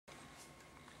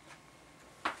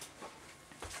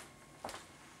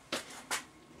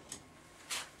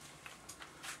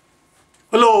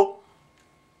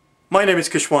My name is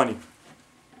Keshwani.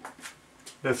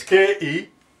 That's Keshwani,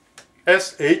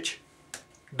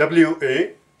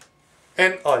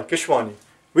 Keshwani.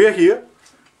 We are here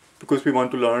because we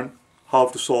want to learn how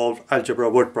to solve algebra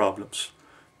word problems.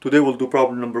 Today we'll do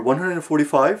problem number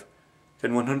 145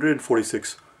 and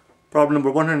 146. Problem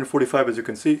number 145, as you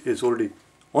can see, is already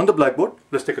on the blackboard.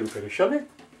 Let's take a look at it, shall we?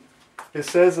 It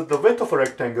says that the width of a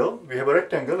rectangle, we have a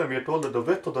rectangle and we are told that the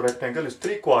width of the rectangle is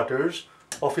 3/4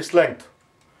 of its length.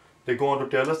 They go on to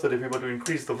tell us that if we were to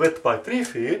increase the width by 3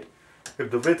 feet,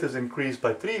 if the width is increased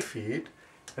by 3 feet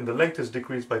and the length is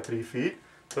decreased by 3 feet,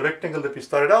 the rectangle that we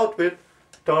started out with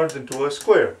turns into a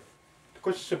square. The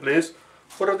question simply is,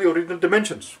 what are the original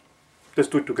dimensions? Let's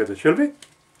do it together, shall we?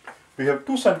 We have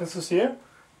two sentences here.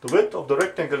 The width of the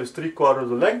rectangle is 3/4 of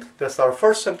the length. That's our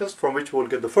first sentence from which we'll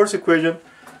get the first equation.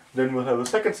 Then we'll have a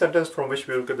second sentence from which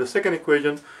we'll get the second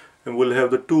equation. And we'll have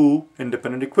the two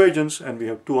independent equations, and we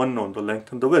have two unknown, the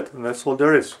length and the width, and that's all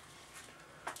there is.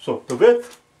 So the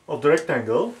width of the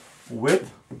rectangle,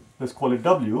 width, let's call it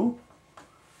W.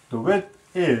 The width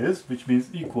is, which means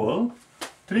equal,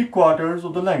 3/4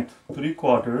 of the length.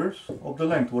 3/4 of the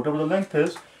length. Whatever the length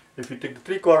is, if you take the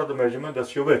 3/4 of the measurement,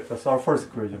 that's your width. That's our first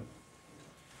equation.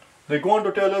 They go on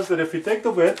to tell us that if we take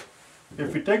the width,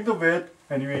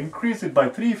 and you increase it by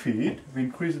 3 feet, we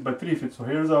increase it by 3 feet. So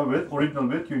here's our width, original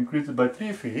width, you increase it by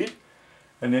 3 feet,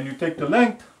 and then you take the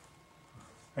length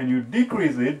and you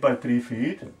decrease it by 3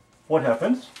 feet, what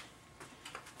happens?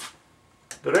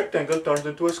 The rectangle turns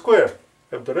into a square.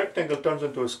 If the rectangle turns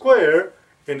into a square,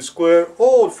 in square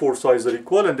all four sides are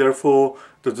equal, and therefore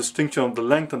the distinction of the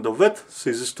length and the width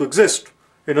ceases to exist.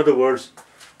 In other words,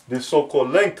 this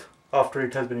so-called length after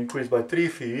it has been increased by 3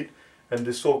 feet and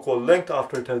this so-called length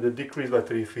after it has been decreased by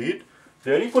 3 feet,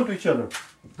 they are equal to each other.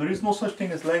 There is no such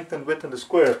thing as length and width in the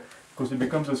square, because it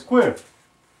becomes a square.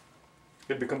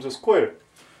 It becomes a square.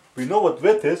 We know what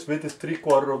width is. Width is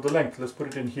 3/4 of the length. Let's put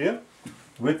it in here.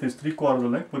 Width is 3/4 of the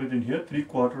length. Put it in here.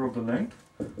 3/4 of the length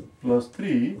plus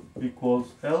 3 equals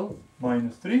L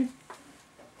minus 3.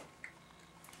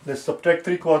 Let's subtract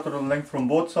 3/4 of the length from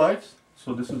both sides.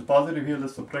 So this is positive here.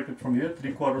 Let's subtract it from here.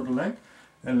 3/4 of the length.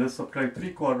 And let's subtract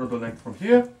 3/4 of the length from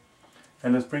here.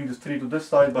 And let's bring this 3 to this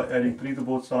side by adding 3 to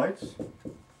both sides.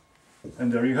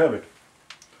 And there you have it.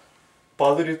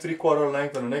 Positive 3/4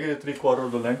 length and a negative 3/4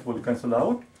 of the length will cancel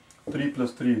out. 3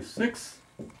 plus 3 is 6.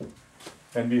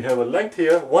 And we have a length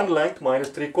here, 1 length minus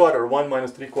 3/4. 1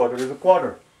 minus 3/4 is a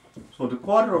quarter. So the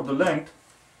quarter of the length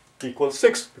equals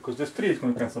 6, because this 3 is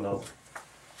going to cancel out.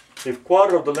 If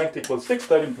quarter of the length equals 6,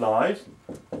 that implies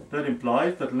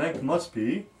that length must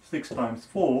be 6 times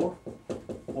 4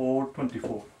 or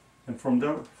 24. And from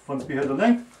there, once we have the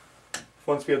length,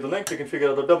 we can figure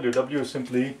out the W. W is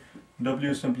simply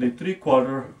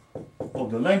 3/4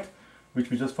 of the length, which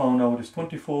we just found out is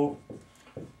 24.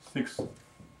 6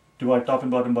 divide top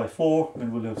and bottom by 4,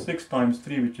 and we'll have 6 times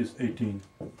 3, which is 18.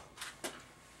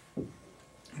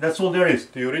 That's all there is.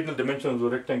 The original dimension of the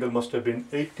rectangle must have been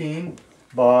 18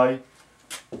 by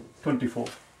 24.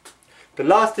 The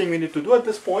last thing we need to do at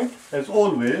this point, as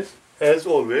always,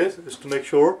 is to make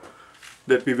sure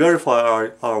that we verify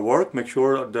our work, make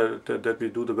sure that we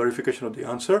do the verification of the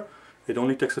answer. It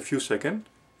only takes a few seconds.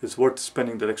 It's worth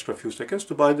spending that extra few seconds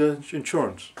to buy the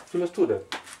insurance. So let's do that.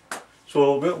 So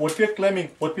what we are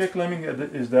claiming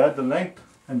is that the length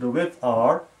and the width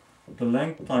are, the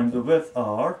length times the width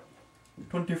are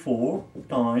 24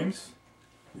 times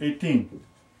 18.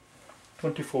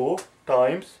 24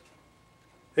 times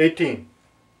 18.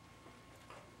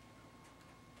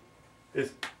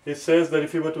 It says that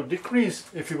if you were to decrease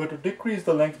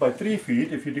the length by 3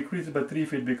 feet, if you decrease it by 3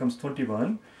 feet, it becomes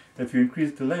 21. If you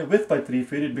increase the width by 3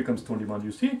 feet, it becomes 21.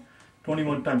 You see,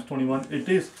 21 times 21, it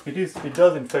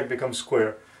does in fact become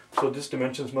square. So this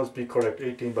dimensions must be correct,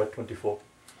 18 by 24.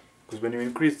 Because when you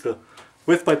increase the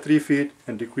width by 3 feet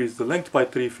and decrease the length by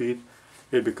 3 feet,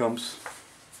 it becomes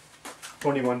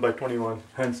 21 by 21.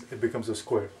 Hence, it becomes a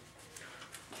square.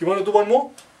 You want to do one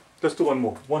more? Let's do one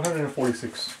more.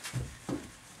 146.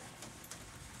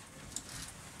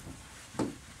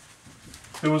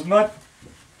 There was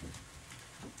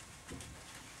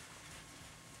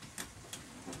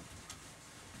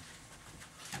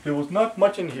not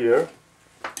much in here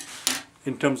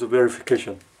in terms of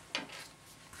verification.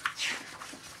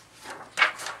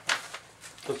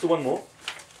 Let's do one more.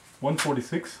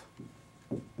 146.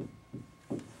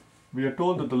 We are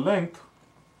told that the length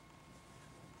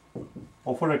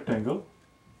of a rectangle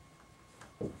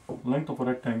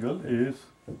is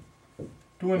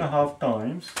 2.5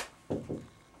 times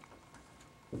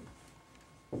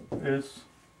its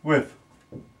width.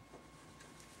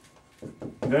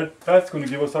 That's going to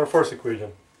give us our first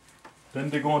equation. Then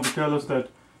they go on to tell us that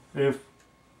if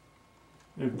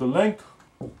the length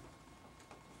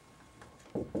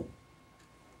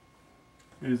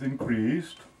is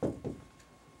increased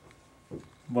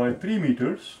by 3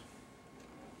 meters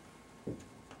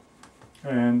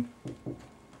and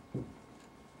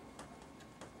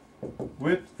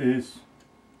width is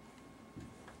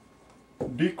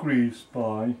decreased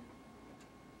by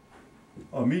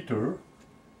a meter,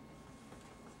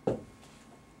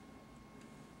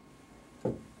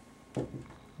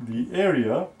 the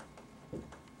area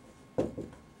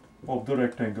of the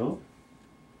rectangle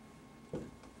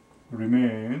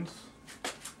remains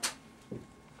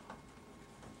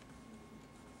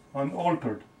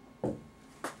unaltered.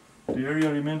 The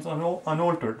area remains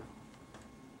unaltered.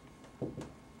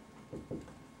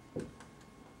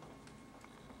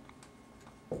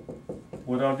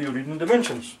 What are the original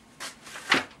dimensions?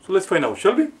 So let's find out,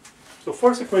 shall we? So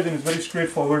first equation is very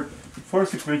straightforward.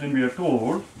 First equation, we are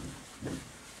told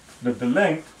that the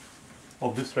length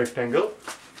of this rectangle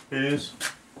is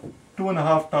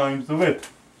 2.5 times the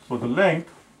width. So the length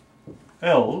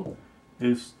L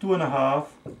is 2.5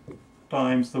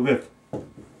 times the width.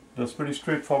 That's pretty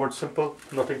straightforward, simple,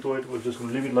 nothing to it. We're just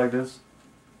going to leave it like this.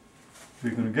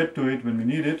 We're going to get to it when we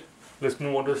need it. Let's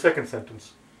move on to the second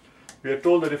sentence. We are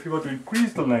told that if you were to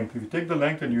increase the length, if you take the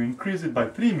length and you increase it by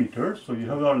 3 meters, so you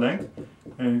have our length,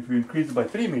 and if you increase it by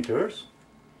 3 meters,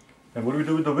 then what do we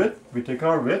do with the width? We take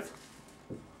our width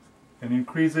and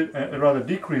increase it, rather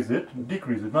decrease it,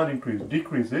 not increase,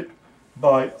 decrease it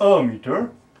by a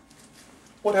meter.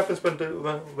 What happens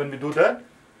when we do that?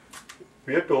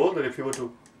 We are told that if you were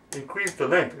to increase the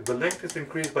length, if the length is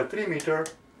increased by 3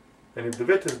 meters, and if the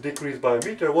width is decreased by a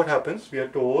meter, what happens? We are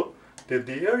told that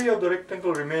the area of the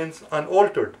rectangle remains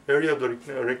unaltered. Area of the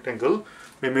rectangle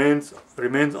remains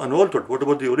unaltered. What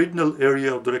about the original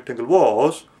area of the rectangle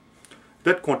was?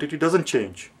 That quantity doesn't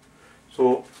change.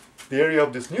 So the area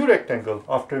of this new rectangle,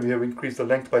 after we have increased the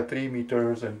length by 3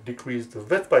 meters and decreased the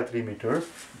width by 3 meters,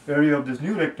 area of this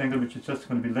new rectangle, which is just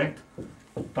going to be length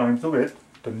times the width,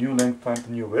 the new length times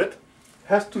the new width,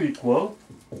 has to equal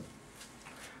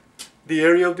the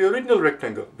area of the original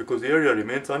rectangle, because the area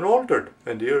remains unaltered,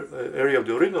 and the area of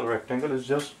the original rectangle is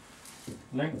just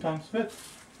length times width.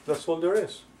 That's all there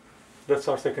is. That's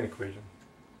our second equation.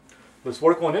 Let's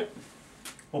work on it.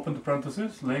 Open the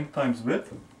parentheses, length times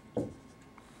width,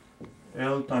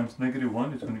 L times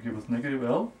 -1 is going to give us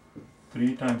 -L,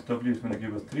 3 times W is going to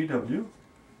give us 3W,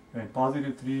 and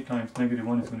positive 3 times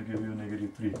 -1 is going to give you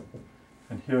 -3.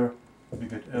 And here we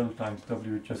get L times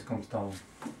W, it just comes down.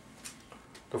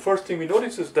 The first thing we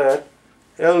notice is that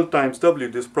L times W,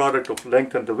 this product of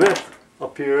length and the width,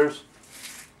 appears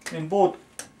on both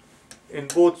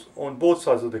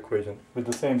sides of the equation with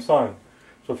the same sign.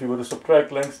 So if you were to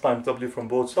subtract length times W from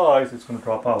both sides, it's going to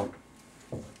drop out.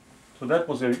 So that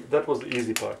was the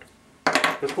easy part.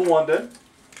 Let's move on then.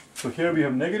 So here we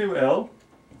have -L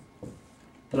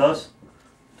plus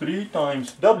 3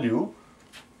 times W.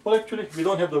 Well, actually, we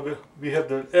have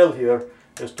the L here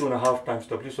as 2.5 times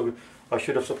W. So I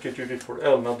should have substituted for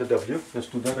L, not the W. Let's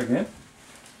do that again.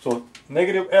 So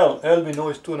 -L we know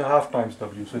is 2.5 times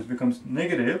W. So it becomes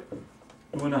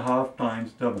 -2.5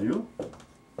 times W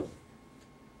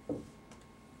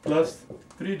plus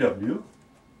 3W.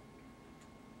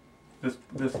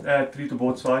 Let's add 3 to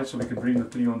both sides so we can bring the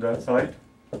 3 on that side,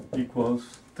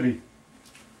 equals 3.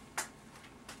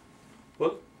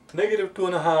 Well,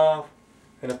 -2.5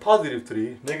 and a positive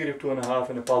 3, -2.5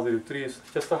 and a positive 3 is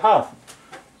just a half.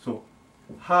 So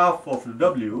half of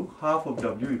W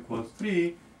equals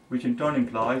 3, which in turn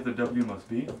implies that W must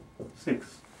be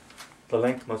 6. The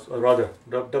length must, or rather,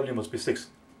 W must be 6.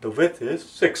 The width is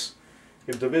 6.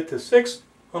 If the width is 6,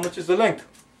 how much is the length?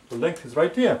 The length is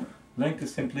right here. Length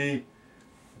is simply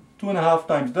 2.5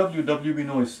 times W. W we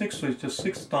know is 6, so it's just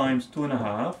 6 times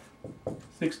 2.5.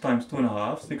 6 times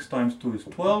 2.5. 6 times 2 is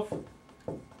 12.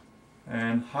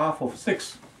 And half of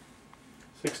 6.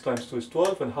 6 times 2 is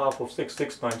 12, and half of 6.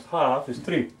 6 times half is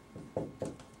 3.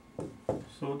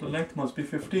 So the length must be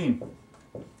 15.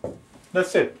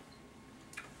 That's it.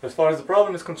 As far as the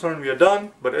problem is concerned, we are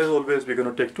done. But as always, we're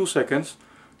going to take 2 seconds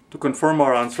to confirm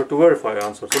our answer, to verify our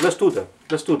answer. So let's do that.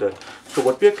 Let's do that. So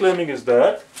what we are claiming is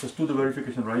that, let's do the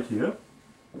verification right here.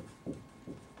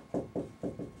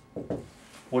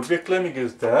 What we are claiming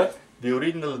is that the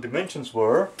original dimensions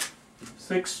were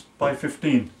 6 by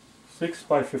 15. 6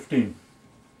 by 15.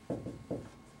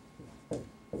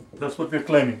 That's what we are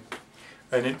claiming.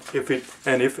 And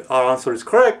if our answer is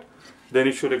correct, then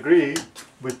it should agree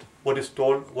with what is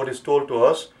told to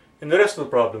us in the rest of the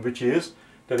problem, which is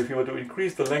that if you were to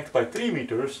increase the length by 3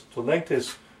 meters, so length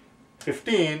is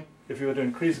 15, If you were to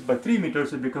increase it by 3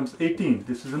 meters, it becomes 18.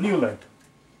 This is a new length.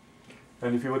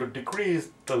 And if you were to decrease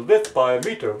the width by a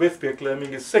meter, width we are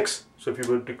claiming is 6. So if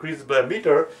you were to decrease it by a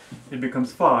meter, it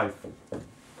becomes 5.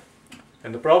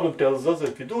 And the problem tells us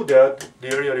if you do that, the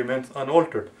area remains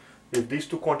unaltered. If these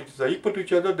two quantities are equal to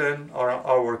each other, then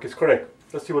our work is correct.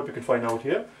 Let's see what we can find out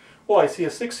here. Oh, I see a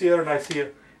 6 here and I see a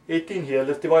 18 here.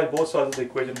 Let's divide both sides of the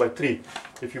equation by 3.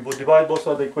 If you divide both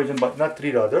sides of the equation by, not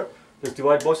 3 rather, let's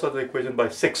divide both sides of the equation by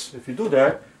 6. If you do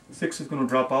that, 6 is going to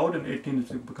drop out and 18 is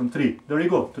going to become 3. There you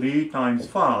go. 3 times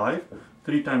 5.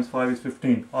 3 times 5 is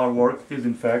 15. Our work is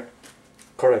in fact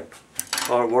correct.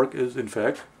 Our work is in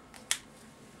fact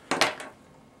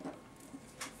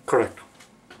correct.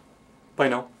 Bye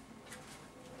now.